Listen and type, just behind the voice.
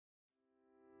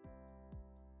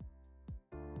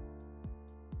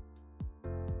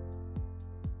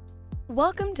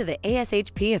Welcome to the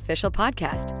ASHP Official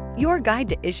Podcast, your guide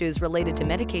to issues related to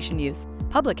medication use,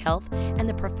 public health, and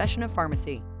the profession of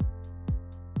pharmacy.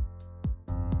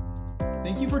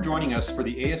 Thank you for joining us for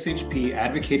the ASHP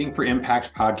Advocating for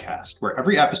Impact podcast, where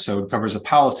every episode covers a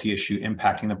policy issue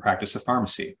impacting the practice of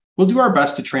pharmacy. We'll do our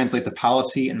best to translate the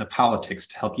policy and the politics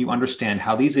to help you understand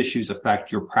how these issues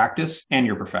affect your practice and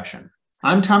your profession.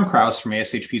 I'm Tom Kraus from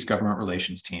ASHP's Government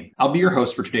Relations team. I'll be your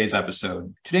host for today's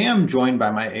episode. Today, I'm joined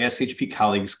by my ASHP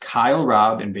colleagues Kyle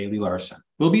Robb and Bailey Larson.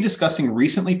 We'll be discussing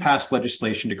recently passed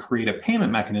legislation to create a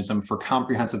payment mechanism for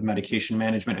comprehensive medication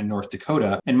management in North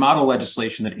Dakota and model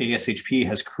legislation that ASHP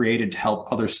has created to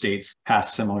help other states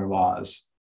pass similar laws.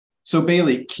 So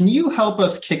Bailey, can you help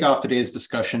us kick off today's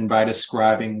discussion by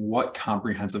describing what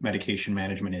comprehensive medication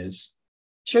management is?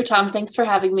 Sure, Tom. Thanks for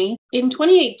having me. In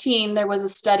 2018, there was a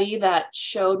study that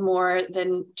showed more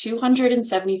than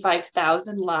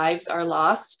 275,000 lives are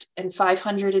lost and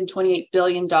 $528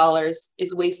 billion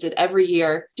is wasted every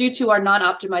year due to our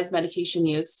non-optimized medication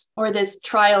use, or this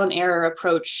trial and error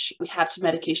approach we have to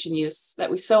medication use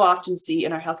that we so often see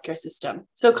in our healthcare system.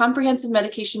 So comprehensive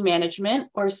medication management,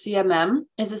 or CMM,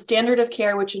 is a standard of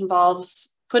care which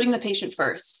involves putting the patient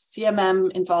first. CMM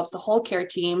involves the whole care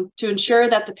team to ensure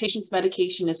that the patient's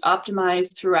medication is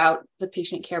optimized throughout the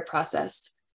patient care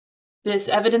process. This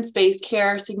evidence-based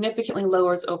care significantly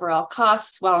lowers overall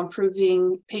costs while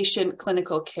improving patient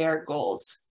clinical care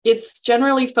goals. It's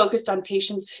generally focused on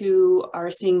patients who are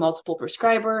seeing multiple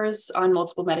prescribers, on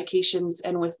multiple medications,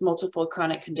 and with multiple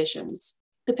chronic conditions.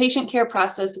 The patient care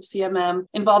process of CMM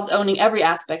involves owning every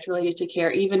aspect related to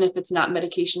care, even if it's not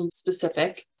medication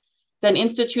specific, then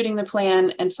instituting the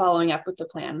plan and following up with the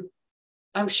plan.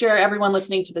 I'm sure everyone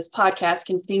listening to this podcast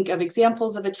can think of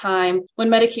examples of a time when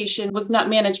medication was not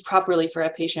managed properly for a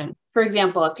patient. For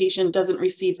example, a patient doesn't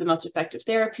receive the most effective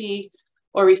therapy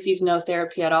or receives no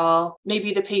therapy at all.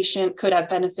 Maybe the patient could have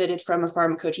benefited from a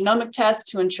pharmacogenomic test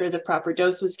to ensure the proper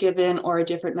dose was given or a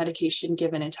different medication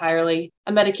given entirely.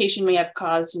 A medication may have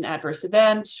caused an adverse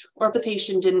event, or if the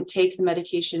patient didn't take the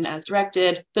medication as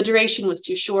directed, the duration was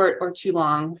too short or too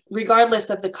long. Regardless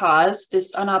of the cause,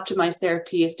 this unoptimized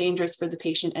therapy is dangerous for the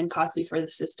patient and costly for the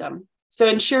system. So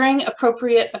ensuring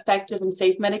appropriate, effective, and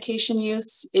safe medication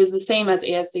use is the same as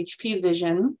ASHP's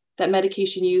vision, that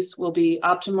medication use will be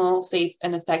optimal, safe,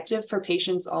 and effective for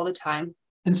patients all the time.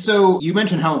 And so you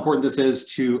mentioned how important this is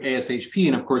to ASHP.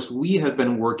 And of course, we have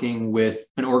been working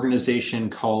with an organization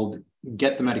called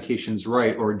Get the Medications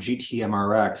Right, or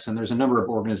GTMRX. And there's a number of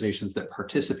organizations that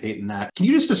participate in that. Can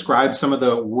you just describe some of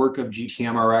the work of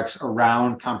GTMRX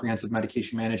around comprehensive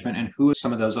medication management and who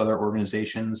some of those other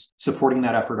organizations supporting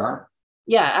that effort are?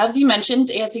 Yeah, as you mentioned,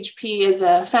 ASHP is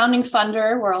a founding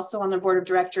funder. We're also on the board of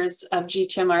directors of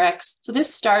GTMRX. So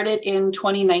this started in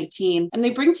 2019, and they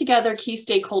bring together key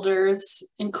stakeholders,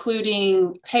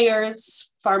 including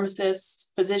payers,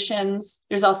 pharmacists, physicians.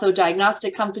 There's also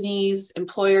diagnostic companies,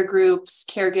 employer groups,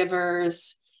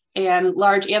 caregivers, and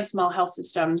large and small health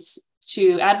systems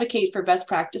to advocate for best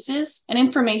practices and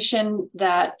information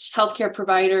that healthcare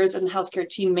providers and the healthcare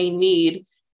team may need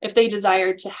if they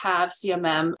desire to have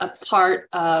CMM a part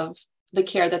of the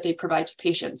care that they provide to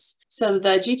patients. So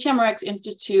the GTMRX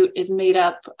Institute is made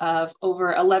up of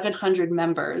over 1,100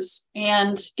 members,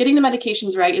 and getting the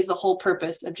medications right is the whole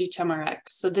purpose of GTMRX.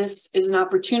 So this is an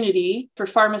opportunity for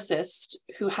pharmacists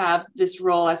who have this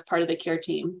role as part of the care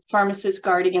team. Pharmacists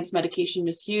guard against medication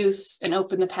misuse and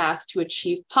open the path to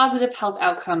achieve positive health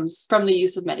outcomes from the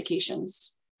use of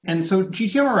medications. And so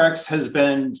GTMRX has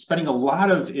been spending a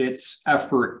lot of its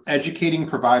effort educating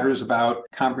providers about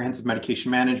comprehensive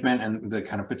medication management and the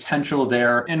kind of potential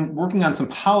there, and working on some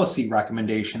policy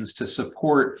recommendations to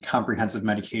support comprehensive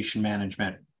medication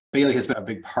management. Bailey has been a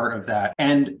big part of that.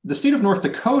 And the state of North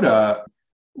Dakota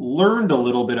learned a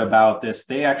little bit about this.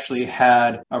 They actually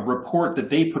had a report that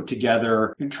they put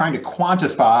together trying to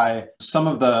quantify some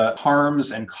of the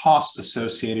harms and costs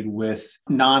associated with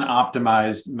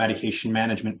non-optimized medication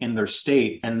management in their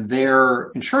state. And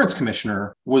their insurance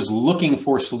commissioner was looking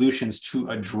for solutions to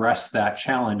address that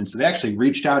challenge. And so they actually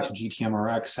reached out to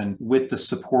GTMRX, and with the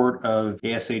support of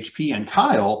ASHP and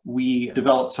Kyle, we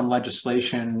developed some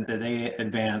legislation that they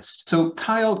advanced. So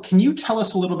Kyle, can you tell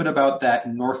us a little bit about that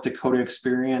North Dakota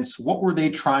experience? What were they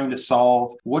trying to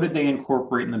solve? What did they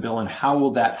incorporate in the bill, and how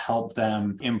will that help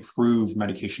them improve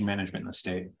medication management in the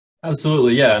state?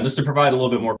 Absolutely, yeah. And just to provide a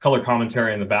little bit more color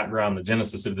commentary in the background, the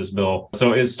genesis of this bill.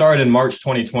 So it started in March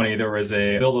 2020. There was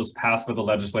a bill that was passed by the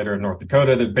legislator in North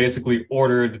Dakota that basically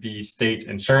ordered the state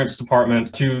insurance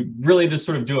department to really just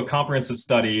sort of do a comprehensive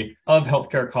study of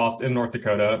healthcare costs in North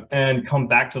Dakota and come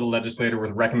back to the legislator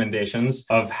with recommendations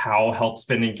of how health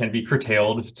spending can be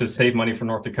curtailed to save money for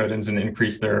North Dakotans and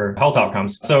increase their health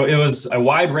outcomes. So it was a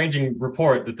wide-ranging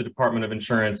report that the Department of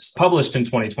Insurance published in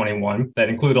 2021 that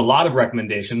included a lot of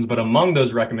recommendations, but among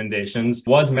those recommendations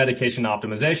was medication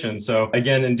optimization. So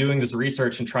again, in doing this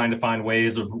research and trying to find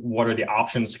ways of what are the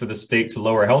options for the state to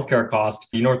lower healthcare costs,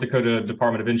 the North Dakota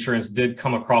Department of Insurance did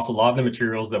come across a lot of the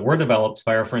materials that were developed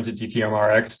by our friends at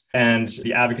GTMRX and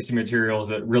the advocacy materials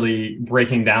that really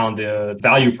breaking down the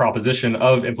value proposition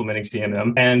of implementing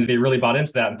CMM. And they really bought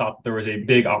into that and thought that there was a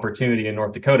big opportunity in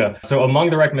North Dakota. So among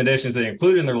the recommendations they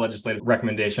included in their legislative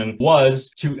recommendation was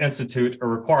to institute a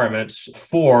requirement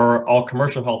for all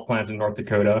commercial health plans in North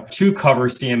Dakota to cover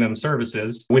CMM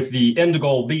services, with the end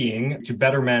goal being to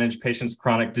better manage patients'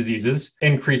 chronic diseases,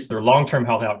 increase their long-term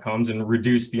health outcomes, and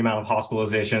reduce the amount of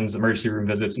hospitalizations, emergency room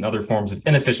visits, and other forms of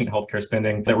inefficient healthcare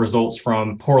spending that results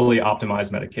from poorly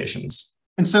optimized medications.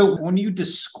 And so when you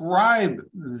describe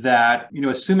that,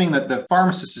 assuming that the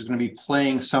pharmacist is going to be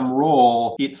playing some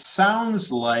role, it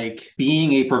sounds like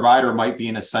being a provider might be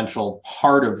an essential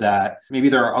part of that. Maybe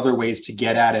there are other ways to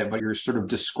get at it, but you're sort of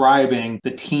describing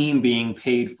the team being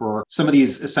paid for some of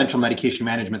these essential medication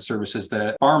management services that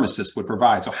a pharmacist would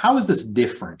provide. So how is this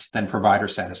different than provider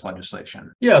status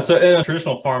legislation? Yeah, so in a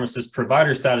traditional pharmacist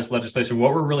provider status legislation,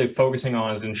 what we're really focusing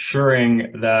on is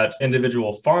ensuring that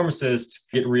individual pharmacists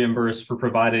get reimbursed for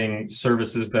providing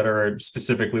services that are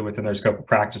specifically within their scope of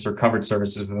practice or covered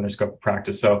services within their scope of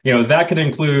practice. So, that could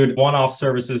include one-off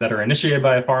services that are initiated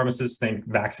by a pharmacist, think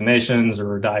vaccinations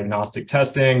or diagnostic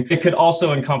testing. It could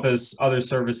also encompass other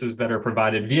services that are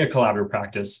provided via collaborative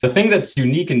practice. The thing that's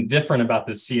unique and different about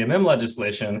the CMM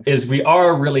legislation is we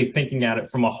are really thinking at it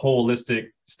from a holistic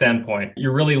standpoint.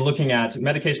 You're really looking at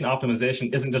medication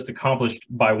optimization isn't just accomplished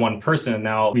by one person.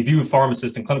 Now, we view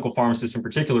pharmacists and clinical pharmacists in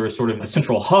particular as sort of a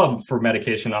central hub for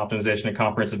medication optimization and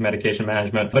comprehensive medication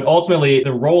management. But ultimately,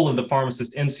 the role of the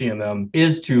pharmacist in CMM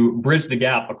is to bridge the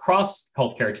gap across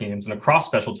healthcare teams and across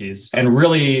specialties, and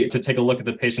really to take a look at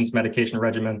the patient's medication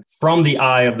regimen from the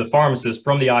eye of the pharmacist,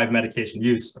 from the eye of medication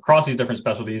use across these different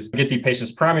specialties, get the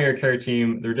patient's primary care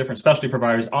team, their different specialty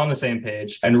providers on the same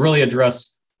page, and really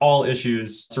address all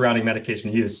issues surrounding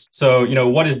medication use. So,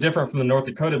 what is different from the North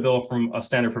Dakota bill from a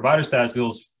standard provider status bill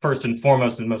is first and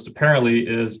foremost and most apparently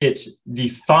is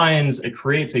it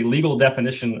creates a legal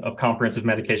definition of comprehensive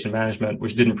medication management,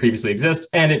 which didn't previously exist.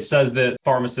 And it says that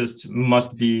pharmacists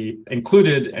must be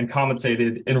included and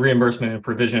compensated in reimbursement and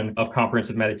provision of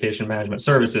comprehensive medication management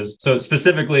services. So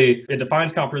specifically, it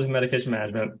defines comprehensive medication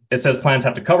management. It says plans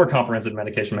have to cover comprehensive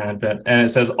medication management. And it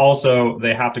says also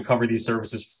they have to cover these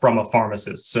services from a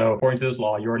pharmacist. So according to this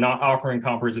law, you are not offering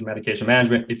comprehensive medication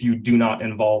management if you do not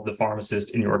involve the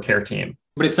pharmacist in your care team.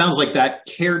 But it sounds like that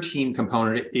care team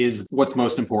component is what's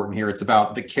most important here. It's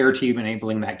about the care team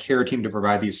enabling that care team to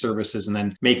provide these services and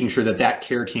then making sure that that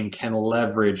care team can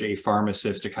leverage a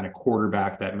pharmacist to kind of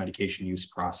quarterback that medication use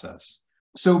process.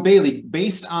 So Bailey,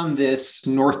 based on this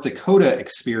North Dakota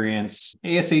experience,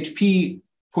 ASHP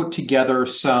put together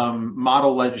some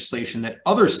model legislation that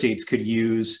other states could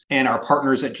use and our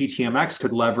partners at GTMX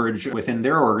could leverage within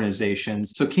their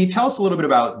organizations. So can you tell us a little bit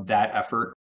about that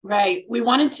effort? Right. We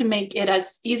wanted to make it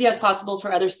as easy as possible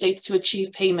for other states to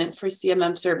achieve payment for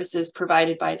CMM services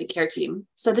provided by the care team.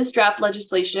 So this draft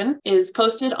legislation is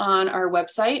posted on our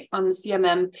website on the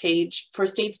CMM page for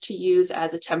states to use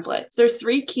as a template. So there's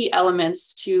 3 key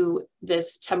elements to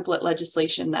this template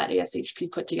legislation that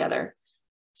ASHP put together.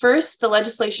 First, the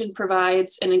legislation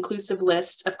provides an inclusive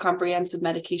list of comprehensive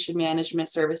medication management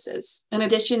services. In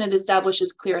addition, it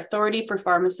establishes clear authority for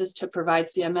pharmacists to provide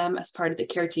CMM as part of the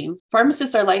care team.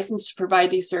 Pharmacists are licensed to provide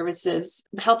these services.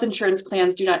 Health insurance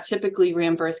plans do not typically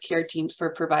reimburse care teams for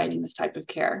providing this type of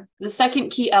care. The second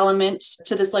key element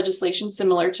to this legislation,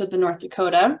 similar to the North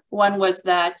Dakota one, was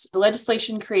that the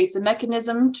legislation creates a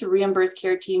mechanism to reimburse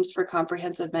care teams for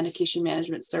comprehensive medication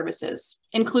management services.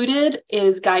 Included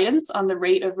is guidance on the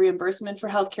rate of reimbursement for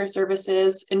healthcare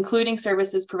services, including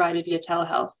services provided via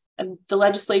telehealth. And the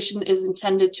legislation is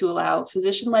intended to allow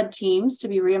physician-led teams to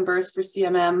be reimbursed for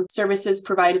CMM services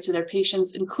provided to their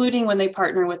patients, including when they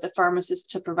partner with the pharmacist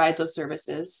to provide those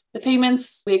services. The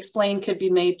payments, we explained, could be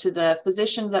made to the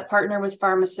physicians that partner with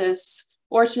pharmacists,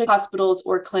 or to hospitals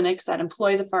or clinics that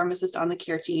employ the pharmacist on the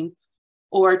care team,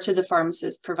 or to the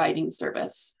pharmacist providing the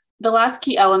service. The last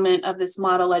key element of this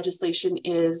model legislation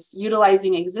is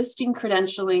utilizing existing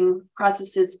credentialing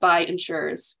processes by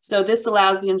insurers. So this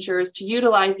allows the insurers to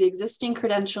utilize the existing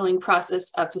credentialing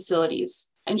process of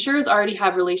facilities. Insurers already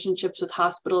have relationships with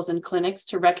hospitals and clinics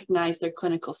to recognize their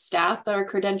clinical staff that are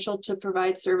credentialed to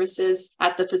provide services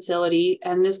at the facility,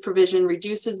 and this provision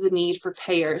reduces the need for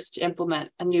payers to implement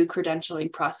a new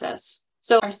credentialing process.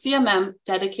 So our CMM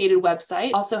dedicated website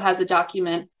also has a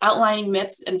document outlining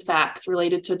myths and facts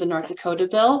related to the North Dakota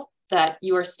bill that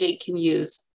your state can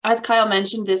use. As Kyle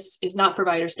mentioned, this is not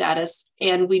provider status,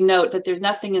 and we note that there's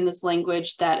nothing in this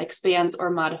language that expands or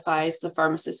modifies the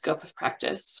pharmacist scope of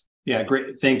practice. Yeah,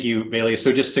 great. Thank you, Bailey.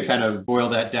 So just to kind of boil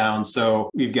that down, so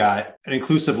we've got an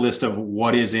inclusive list of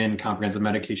what is in comprehensive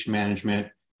medication management,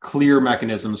 clear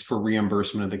mechanisms for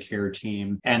reimbursement of the care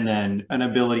team, and then an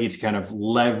ability to kind of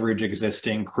leverage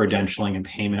existing credentialing and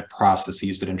payment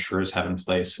processes that insurers have in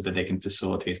place so that they can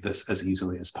facilitate this as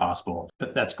easily as possible.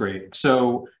 That's great.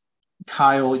 So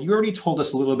Kyle, you already told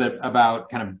us a little bit about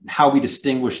kind of how we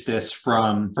distinguish this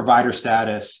from provider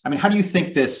status. I mean, how do you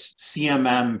think this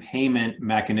CMM payment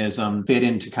mechanism fit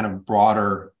into kind of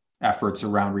broader efforts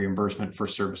around reimbursement for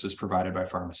services provided by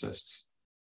pharmacists?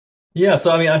 Yeah,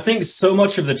 so I mean, I think so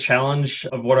much of the challenge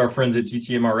of what our friends at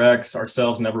GTMRX,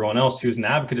 ourselves, and everyone else who's an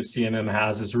advocate of CMM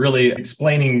has is really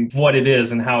explaining what it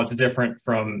is and how it's different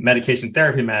from medication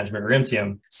therapy management or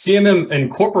MTM. CMM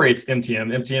incorporates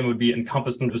MTM. MTM would be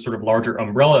encompassed into a sort of larger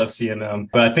umbrella of CMM.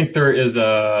 But I think there is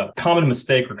a common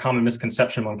mistake or common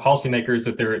misconception among policymakers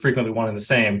that they're frequently one and the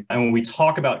same. And when we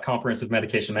talk about comprehensive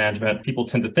medication management, people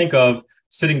tend to think of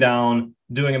sitting down,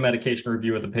 doing a medication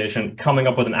review with the patient, coming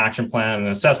up with an action plan and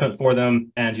an assessment for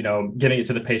them, and, getting it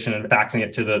to the patient and faxing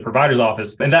it to the provider's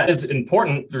office. And that is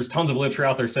important. There's tons of literature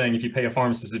out there saying if you pay a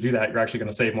pharmacist to do that, you're actually going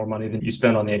to save more money than you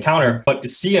spend on the encounter. But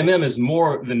CMM is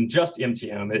more than just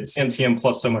MTM. It's MTM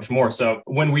plus so much more. So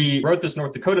when we wrote this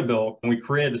North Dakota bill and we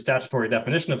created the statutory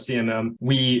definition of CMM,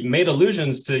 we made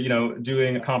allusions to,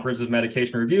 doing comprehensive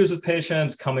medication reviews with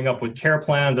patients, coming up with care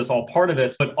plans. That's all part of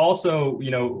it. But also,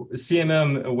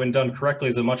 CMM, when done correctly,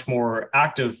 is a much more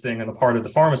active thing on the part of the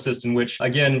pharmacist, in which,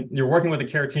 again, you're working with a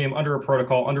care team under a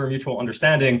protocol, under a mutual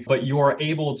understanding, but you are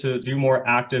able to do more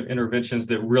active interventions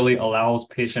that really allows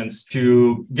patients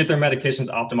to get their medications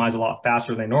optimized a lot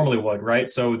faster than they normally would, right?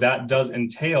 So that does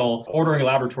entail ordering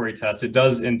laboratory tests. It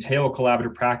does entail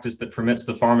collaborative practice that permits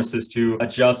the pharmacist to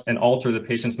adjust and alter the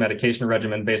patient's medication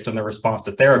regimen based on their response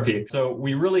to therapy. So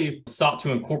we really sought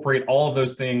to incorporate all of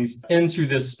those things into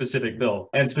this specific bill.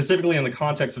 And specifically in the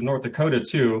context of North Dakota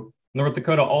too, North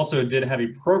Dakota also did have a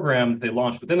program that they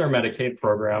launched within their Medicaid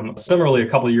program, similarly a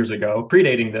couple of years ago,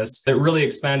 predating this, that really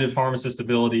expanded pharmacist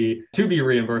ability to be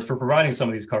reimbursed for providing some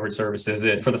of these covered services.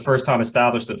 It, for the first time,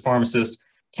 established that pharmacists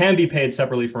can be paid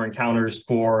separately for encounters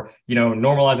for,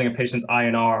 normalizing a patient's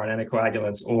INR and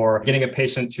anticoagulants, or getting a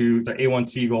patient to the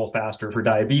A1C goal faster for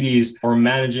diabetes, or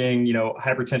managing,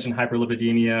 hypertension,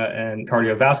 hyperlipidemia, and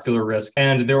cardiovascular risk.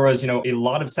 And there was, a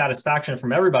lot of satisfaction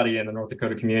from everybody in the North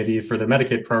Dakota community for the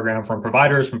Medicaid program, from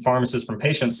providers, from pharmacists, from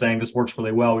patients, saying this works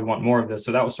really well. We want more of this.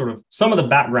 So that was sort of some of the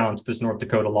background to this North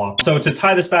Dakota law. So to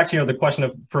tie this back to, the question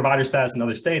of provider status in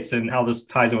other states and how this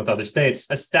ties in with other states,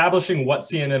 establishing what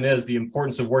CMM is, the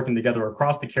importance of working together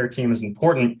across the care team is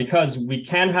important, because we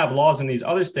can have laws in these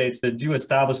other states that do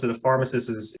establish that a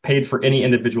pharmacist is paid for any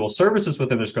individual services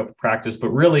within their scope of practice. But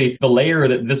really, the layer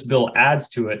that this bill adds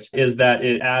to it is that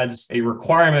it adds a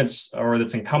requirement, or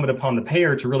that's incumbent upon the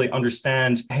payer, to really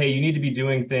understand, hey, you need to be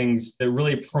doing things that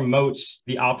really promote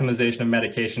the optimization of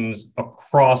medications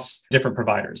across different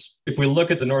providers. If we look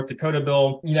at the North Dakota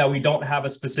bill, we don't have a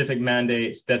specific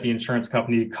mandate that the insurance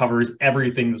company covers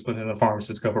everything that's within the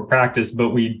pharmacist scope of practice,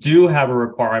 but we do have a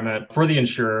requirement for the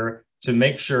insurer to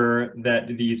make sure that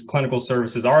these clinical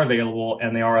services are available,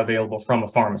 and they are available from a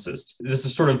pharmacist. This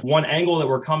is sort of one angle that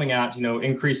we're coming at,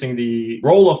 increasing the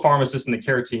role of pharmacists in the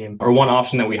care team, or one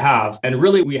option that we have. And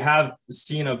really, we have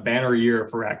seen a banner year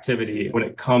for activity when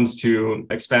it comes to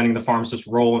expanding the pharmacist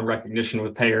role and recognition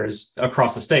with payers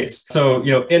across the states. So,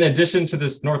 in addition to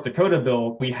this North Dakota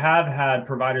bill, we have had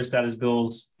provider status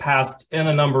bills passed in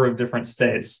a number of different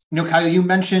states. Kyle, you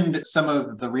mentioned some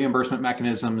of the reimbursement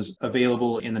mechanisms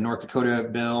available in the North Dakota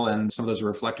bill, and some of those are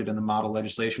reflected in the model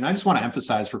legislation. I just want to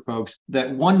emphasize for folks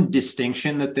that one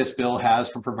distinction that this bill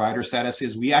has from provider status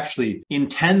is we actually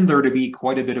intend there to be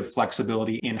quite a bit of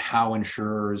flexibility in how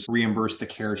insurers reimburse the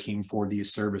care team for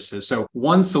these services. So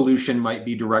one solution might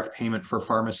be direct payment for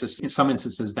pharmacists. In some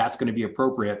instances, that's going to be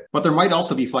appropriate, but there might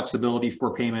also be flexibility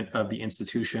for payment of the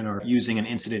institution, or using an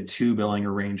incident to billing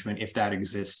arrangement if that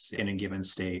exists in a given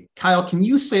state. Kyle, can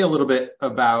you say a little bit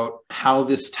about how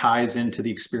this ties into the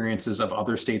experience experiences of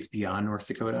other states beyond North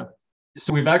Dakota?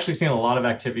 So we've actually seen a lot of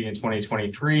activity in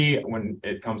 2023 when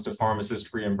it comes to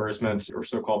pharmacist reimbursement or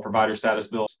so-called provider status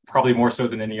bills, probably more so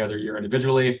than any other year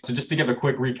individually. So just to give a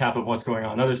quick recap of what's going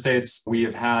on in other states, we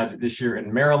have had this year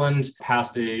in Maryland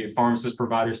passed a pharmacist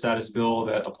provider status bill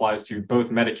that applies to both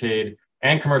Medicaid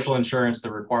and commercial insurance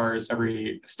that requires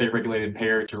every state-regulated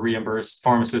payer to reimburse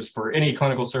pharmacists for any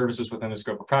clinical services within their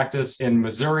scope of practice. In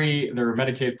Missouri, their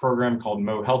Medicaid program called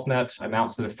Mo HealthNet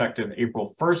announced that effective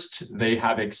April 1st, they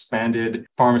have expanded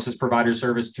pharmacist provider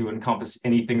service to encompass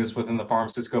anything that's within the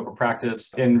pharmacist scope of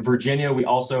practice. In Virginia, we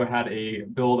also had a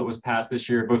bill that was passed this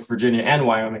year, both Virginia and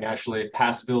Wyoming actually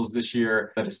passed bills this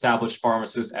year that established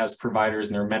pharmacists as providers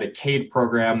in their Medicaid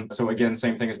program. So again,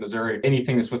 same thing as Missouri,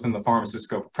 anything that's within the pharmacist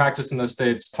scope of practice in those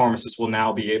states, pharmacists will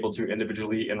now be able to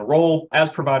individually enroll as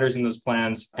providers in those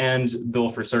plans and bill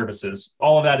for services.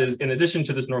 All of that is in addition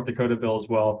to this North Dakota bill as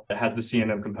well that has the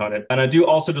CMM component. And I do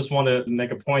also just want to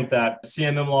make a point that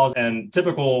CMM laws and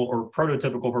typical or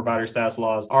prototypical provider status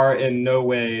laws are in no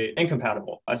way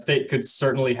incompatible. A state could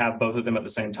certainly have both of them at the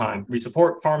same time. We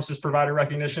support pharmacist provider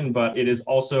recognition, but it is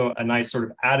also a nice sort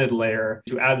of added layer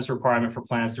to add this requirement for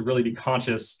plans to really be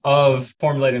conscious of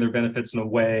formulating their benefits in a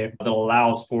way that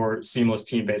allows for seamless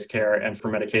team-based care and for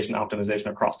medication optimization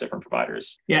across different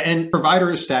providers. Yeah, and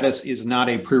provider status is not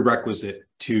a prerequisite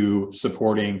to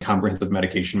supporting comprehensive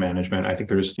medication management. I think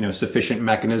there's, sufficient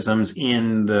mechanisms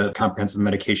in the comprehensive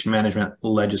medication management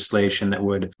legislation that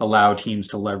would allow teams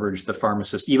to leverage the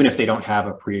pharmacist, even if they don't have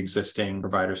a pre-existing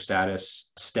provider status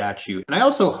statute. And I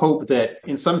also hope that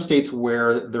in some states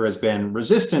where there has been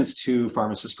resistance to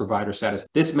pharmacist provider status,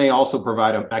 this may also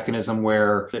provide a mechanism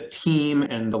where the team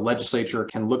and the legislature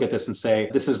can look at this and say,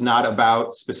 this is not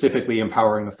about specifically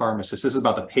empowering the pharmacist. This is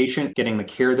about the patient getting the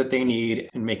care that they need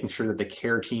and making sure that the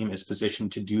care team is positioned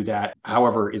to do that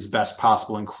however is best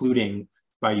possible, including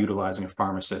by utilizing a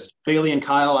pharmacist. Bailey and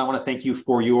Kyle, I want to thank you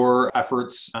for your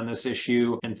efforts on this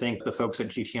issue and thank the folks at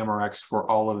GTMRX for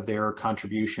all of their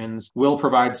contributions. We'll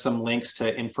provide some links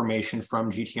to information from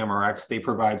GTMRX. They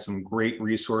provide some great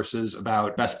resources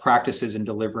about best practices in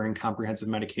delivering comprehensive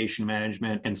medication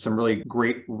management and some really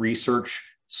great research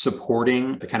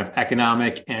supporting the kind of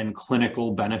economic and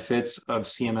clinical benefits of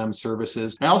CMM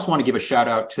services. And I also want to give a shout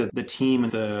out to the team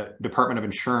at the Department of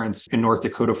Insurance in North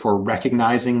Dakota for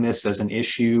recognizing this as an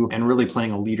issue and really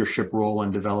playing a leadership role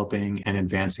in developing and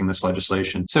advancing this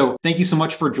legislation. So thank you so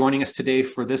much for joining us today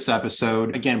for this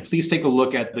episode. Again, please take a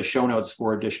look at the show notes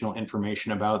for additional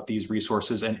information about these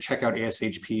resources and check out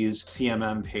ASHP's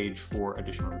CMM page for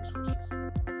additional resources.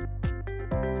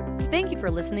 Thank you for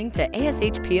listening to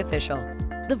ASHP Official,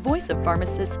 the voice of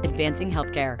pharmacists advancing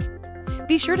healthcare.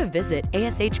 Be sure to visit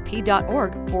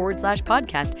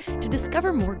ashp.org/podcast to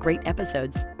discover more great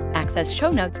episodes, access show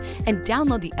notes, and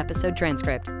download the episode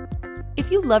transcript.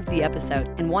 If you loved the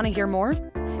episode and want to hear more,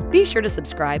 be sure to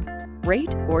subscribe,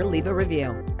 rate, or leave a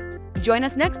review. Join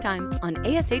us next time on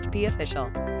ASHP Official.